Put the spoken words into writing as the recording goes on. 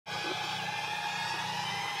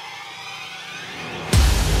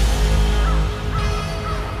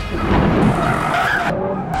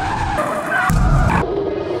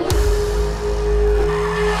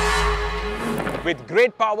With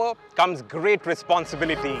great power comes great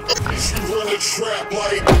responsibility.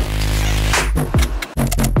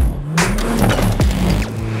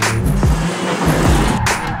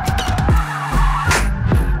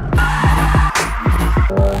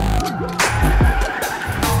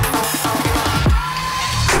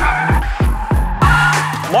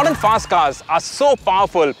 Modern fast cars are so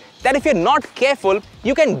powerful that if you're not careful,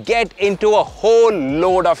 you can get into a whole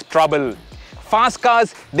load of trouble. Fast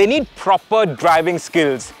cars, they need proper driving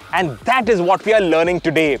skills, and that is what we are learning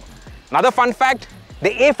today. Another fun fact, the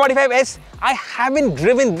A45S, I haven't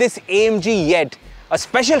driven this AMG yet. A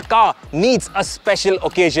special car needs a special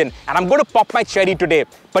occasion, and I'm going to pop my cherry today,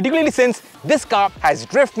 particularly since this car has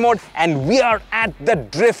drift mode and we are at the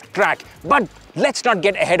drift track. But let's not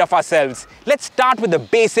get ahead of ourselves. Let's start with the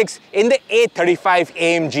basics in the A35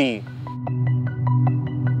 AMG.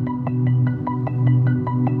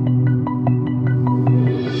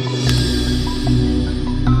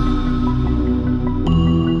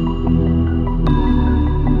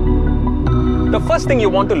 The first thing you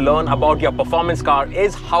want to learn about your performance car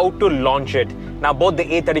is how to launch it. Now both the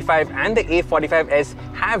A35 and the A45S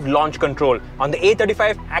have launch control. On the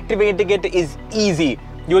A35, activating it is easy.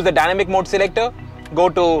 Use the dynamic mode selector, go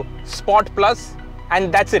to Sport Plus,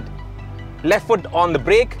 and that's it. Left foot on the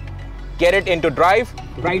brake, get it into drive,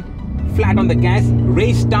 right flat on the gas,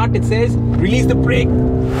 race start it says, release the brake,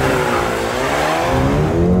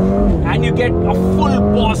 and you get a full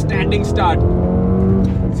bore standing start.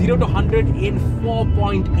 0 to 100 in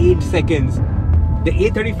 4.8 seconds. The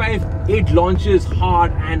A35, it launches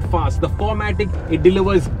hard and fast. The 4MATIC, it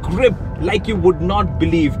delivers grip like you would not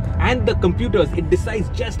believe. And the computers, it decides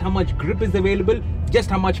just how much grip is available, just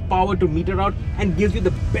how much power to meter out, and gives you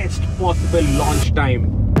the best possible launch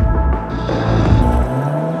time.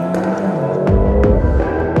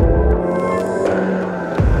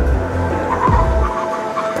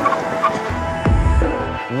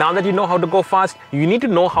 Now that you know how to go fast, you need to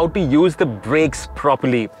know how to use the brakes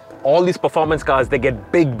properly. All these performance cars, they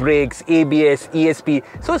get big brakes, ABS, ESP,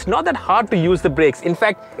 so it's not that hard to use the brakes. In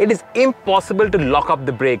fact, it is impossible to lock up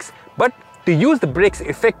the brakes. But to use the brakes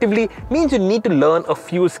effectively means you need to learn a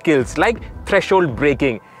few skills like threshold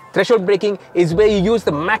braking. Threshold braking is where you use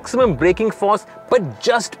the maximum braking force but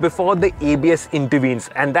just before the ABS intervenes,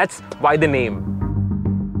 and that's why the name.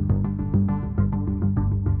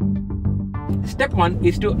 Step 1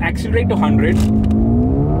 is to accelerate to 100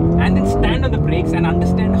 and then stand on the brakes and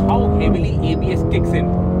understand how heavily ABS kicks in.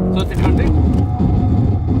 So it's at 100.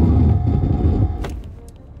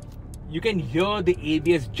 You can hear the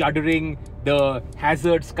ABS juddering, the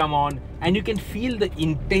hazards come on, and you can feel the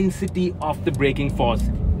intensity of the braking force.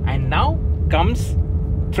 And now comes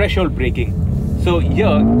threshold braking. So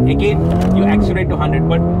here, again, you accelerate to 100,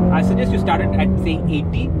 but I suggest you start it at say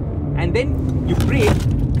 80 and then you brake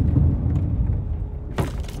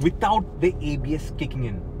without the ABS kicking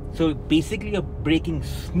in. So basically you're braking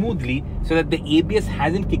smoothly so that the ABS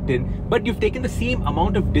hasn't kicked in, but you've taken the same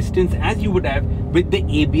amount of distance as you would have with the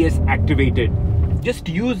ABS activated. Just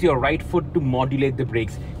use your right foot to modulate the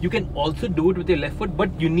brakes. You can also do it with your left foot, but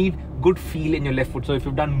you need good feel in your left foot. So if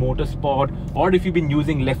you've done motorsport or if you've been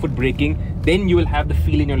using left foot braking, then you will have the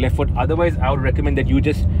feel in your left foot. Otherwise, I would recommend that you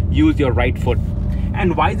just use your right foot.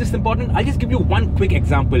 And why is this important? I'll just give you one quick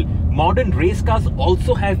example. Modern race cars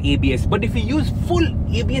also have ABS, but if you use full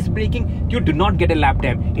ABS braking, you do not get a lap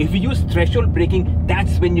time. If you use threshold braking,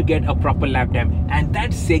 that's when you get a proper lap time. And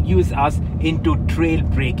that segues us into trail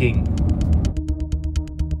braking.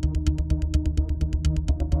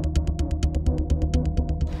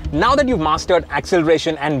 Now that you've mastered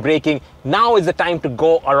acceleration and braking, now is the time to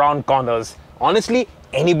go around corners. Honestly,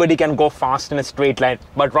 anybody can go fast in a straight line,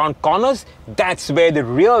 but around corners, that's where the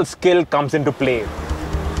real skill comes into play.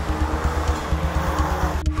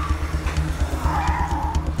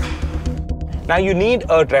 Now you need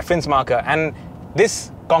a reference marker, and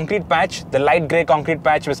this concrete patch, the light grey concrete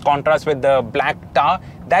patch which contrasts with the black tar,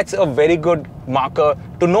 that's a very good marker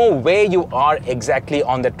to know where you are exactly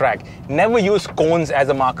on the track. Never use cones as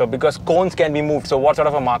a marker because cones can be moved. So what sort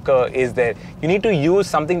of a marker is there? You need to use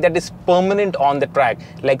something that is permanent on the track,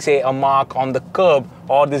 like say a mark on the curb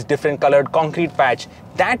or this different colored concrete patch.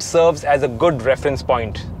 That serves as a good reference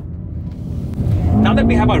point. Now that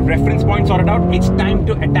we have our reference point sorted out, it's time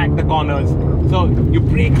to attack the corners. So you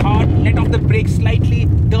brake hard, let off the brake slightly,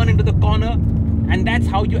 turn into the corner, and that's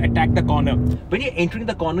how you attack the corner. When you're entering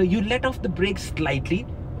the corner, you let off the brake slightly,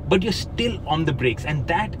 but you're still on the brakes, and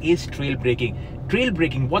that is trail braking. Trail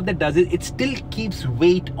braking, what that does is it still keeps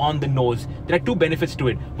weight on the nose. There are two benefits to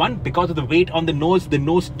it. One, because of the weight on the nose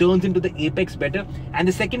turns into the apex better. And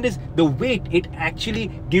the second is the weight, it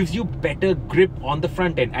actually gives you better grip on the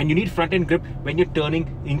front end. And you need front end grip when you're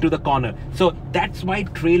turning into the corner. So that's why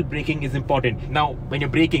trail braking is important. Now, when you're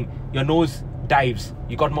braking, your nose dives.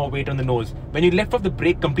 You got more weight on the nose. When you let off the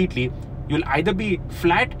brake completely, you'll either be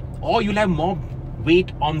flat or you'll have more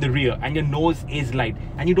weight on the rear and your nose is light,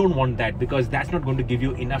 and you don't want that because that's not going to give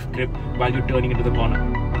you enough grip while you're turning into the corner.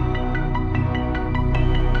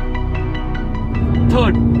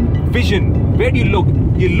 Third, vision. Where do you look?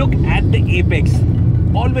 You look at the apex.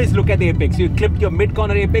 Always look at the apex. You clip your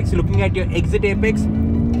mid-corner apex, you're looking at your exit apex,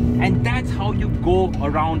 and that's how you go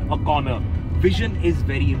around a corner. Vision is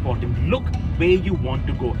very important. Look where you want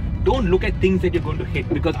to go. Don't look at things that you're going to hit,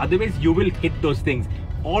 because otherwise you will hit those things.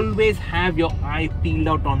 Always have your eye peeled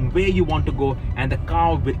out on where you want to go, and the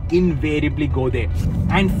car will invariably go there.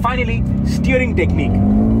 And finally, steering technique.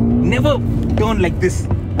 Never turn like this,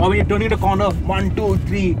 or when you're turning the corner, 1, 2,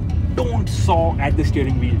 3, don't saw at the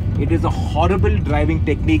steering wheel. It is a horrible driving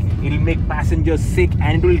technique. It will make passengers sick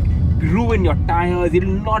and it will ruin your tires. It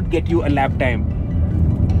will not get you a lap time.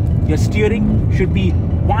 Your steering should be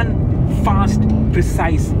one fast,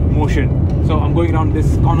 precise motion. So I'm going around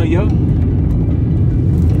this corner here.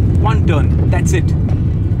 One turn, that's it.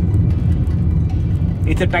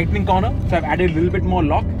 It's a tightening corner, so I've added a little bit more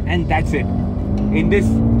lock, and that's it. In this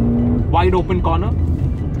wide open corner,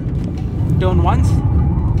 turn once,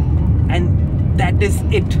 and that is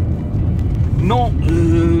it. No,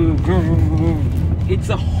 it's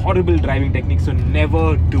a horrible driving technique, so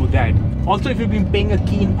never do that. Also, if you've been paying a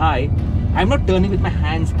keen eye, I'm not turning with my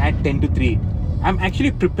hands at 10 to 3. I'm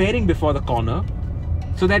actually preparing before the corner,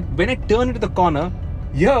 so that when I turn into the corner,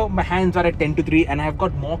 here my hands are at 10 to 3 and I've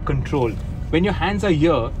got more control. When your hands are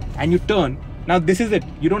here and you turn, now this is it.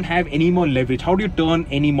 You don't have any more leverage. How do you turn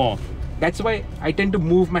anymore? That's why I tend to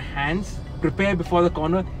move my hands, prepare before the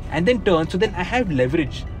corner, and then turn, so then I have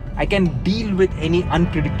leverage. I can deal with any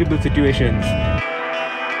unpredictable situations.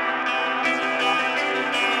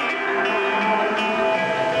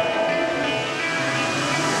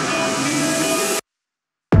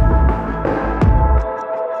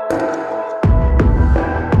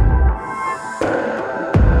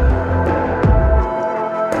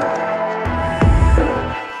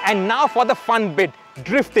 And now for the fun bit,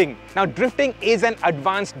 drifting. Now drifting is an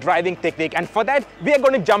advanced driving technique, and for that we are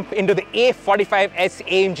going to jump into the A45S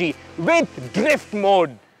AMG with drift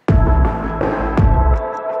mode.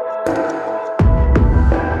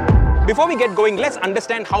 Before we get going, let's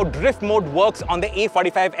understand how drift mode works on the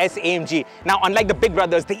A45S AMG. Now, unlike the big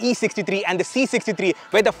brothers, the E63 and the C63,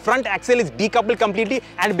 where the front axle is decoupled completely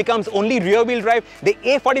and becomes only rear-wheel drive, the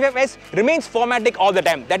A45S remains 4MATIC all the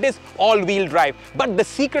time. That is all-wheel drive. But the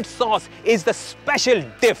secret sauce is the special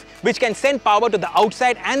diff, which can send power to the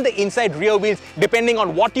outside and the inside rear wheels, depending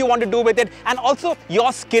on what you want to do with it and also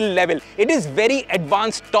your skill level. It is very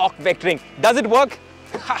advanced torque vectoring. Does it work?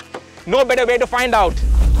 Ha! No better way to find out.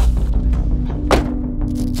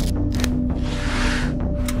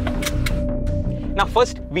 Now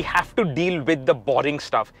first, we have to deal with the boring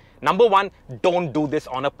stuff. Number one, don't do this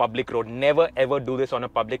on a public road. Never ever do this on a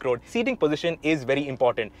public road. Seating position is very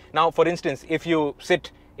important. Now, for instance, if you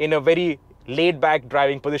sit in a very laid-back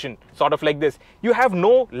driving position, sort of like this, you have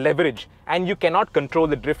no leverage and you cannot control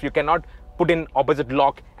the drift. You cannot put in opposite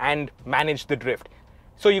lock and manage the drift.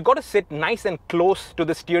 So you got to sit nice and close to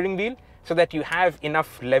the steering wheel so that you have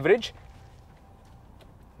enough leverage.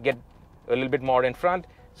 Get a little bit more in front.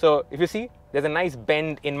 So if you see, there's a nice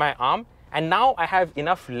bend in my arm, and now I have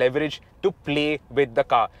enough leverage to play with the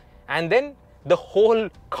car. And then the whole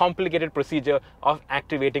complicated procedure of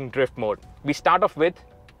activating drift mode. We start off with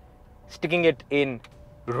sticking it in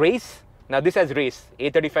race. Now this has race.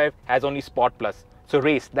 A35 has only Sport Plus. So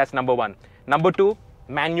race, that's number one. Number two,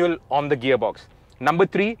 manual on the gearbox. Number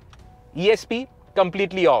three, ESP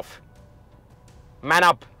completely off. Man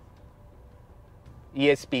up.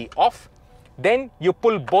 ESP off. Then you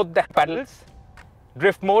pull both the pedals.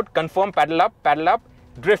 Drift mode, confirm, pedal up,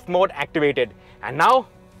 drift mode activated. And now,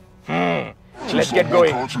 let's get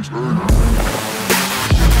going.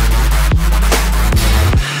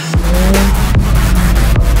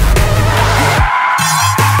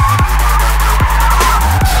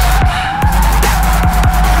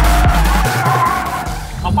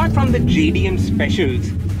 Apart from the JDM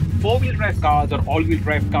specials, four-wheel drive cars or all-wheel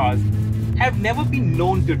drive cars have never been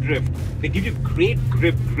known to drift. They give you great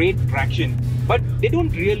grip, great traction, but they don't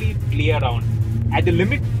really play around. At the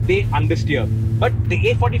limit, they understeer. But the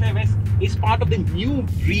A45S is part of the new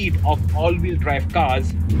breed of all-wheel drive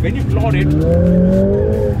cars. When you floor it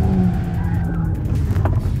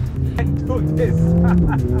and do this.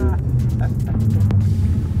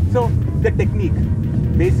 So the technique,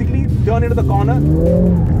 basically turn into the corner,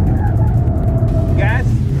 gas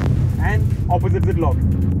and opposites it lock.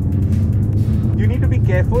 You need to be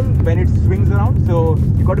careful when it swings around, so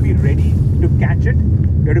you got to be ready to catch it.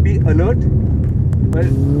 You have to be alert. Well,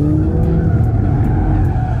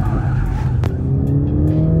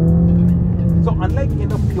 so unlike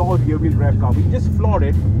in a pure rear-wheel drive car, we just floor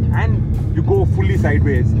it and you go fully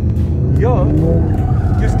sideways. Here,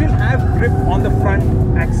 you still have grip on the front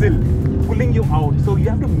axle pulling you out, so you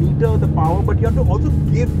have to meter the power, but you have to also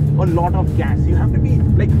give a lot of gas. You have to be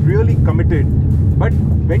like really committed. But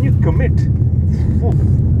when you commit,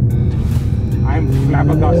 I'm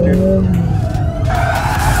flabbergasted.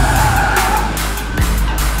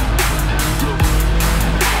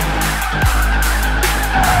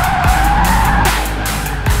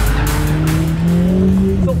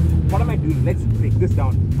 Let's break this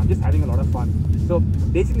down. I'm just having a lot of fun. So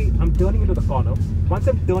basically, I'm turning into the corner. Once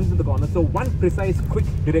I'm turned into the corner, so one precise quick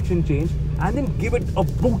direction change and then give it a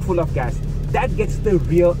boot full of gas. That gets the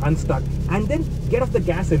rear unstuck, and then get off the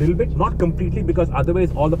gas a little bit, not completely, because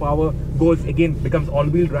otherwise all the power goes again, becomes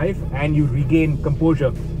all-wheel drive and you regain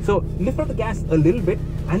composure. So lift off the gas a little bit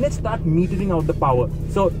and then start metering out the power.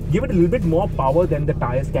 So give it a little bit more power than the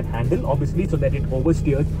tires can handle, obviously, so that it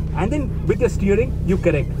oversteers, and then with your steering you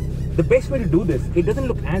correct. The best way to do this, it doesn't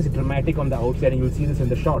look as dramatic on the outside, and you'll see this in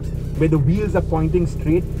the shots where the wheels are pointing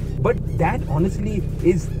straight, but that honestly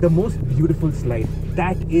is the most beautiful slide.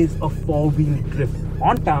 That is a four-wheel drift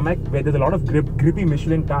on tarmac where there's a lot of grippy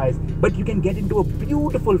Michelin tires, but you can get into a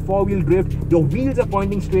beautiful four-wheel drift. Your wheels are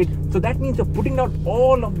pointing straight, so that means you're putting out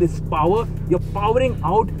all of this power, you're powering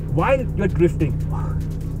out while you're drifting.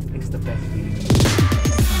 It's the best feeling.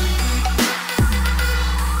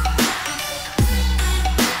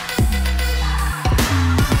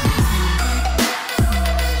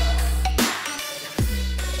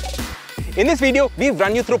 In this video, we've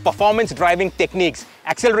run you through performance driving techniques,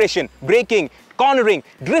 acceleration, braking, cornering,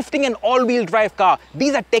 drifting an all-wheel drive car.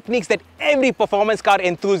 These are techniques that every performance car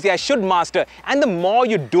enthusiast should master, and the more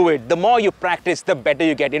you do it, the more you practice, the better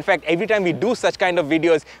you get. In fact, every time we do such kind of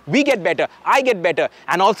videos, we get better, I get better,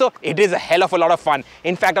 and also it is a hell of a lot of fun.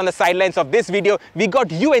 In fact, on the sidelines of this video, we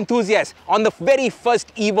got you enthusiasts on the very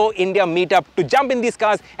first Evo India meetup to jump in these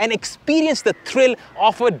cars and experience the thrill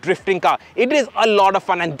of a drifting car. It is a lot of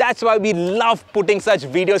fun, and that's why we love putting such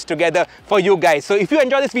videos together for you guys. So if you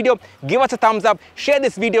enjoy this video, give us a thumbs up, share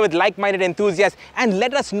this video with like-minded enthusiasts, and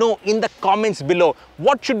let us know in the comments below,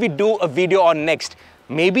 what should we do a video on next?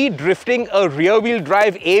 Maybe drifting a rear-wheel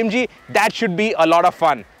drive AMG? That should be a lot of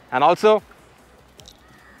fun. And also,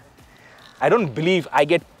 I don't believe I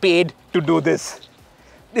get paid to do this.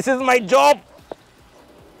 This is my job.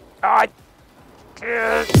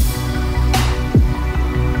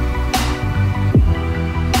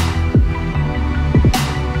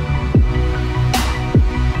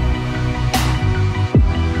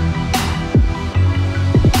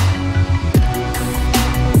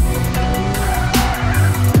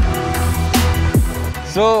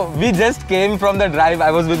 So we just came from the drive.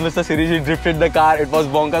 I was with Mr. Sirish. He drifted the car. It was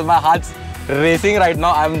bonkers. My heart's racing right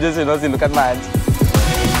now. I'm just, see, look at my hands.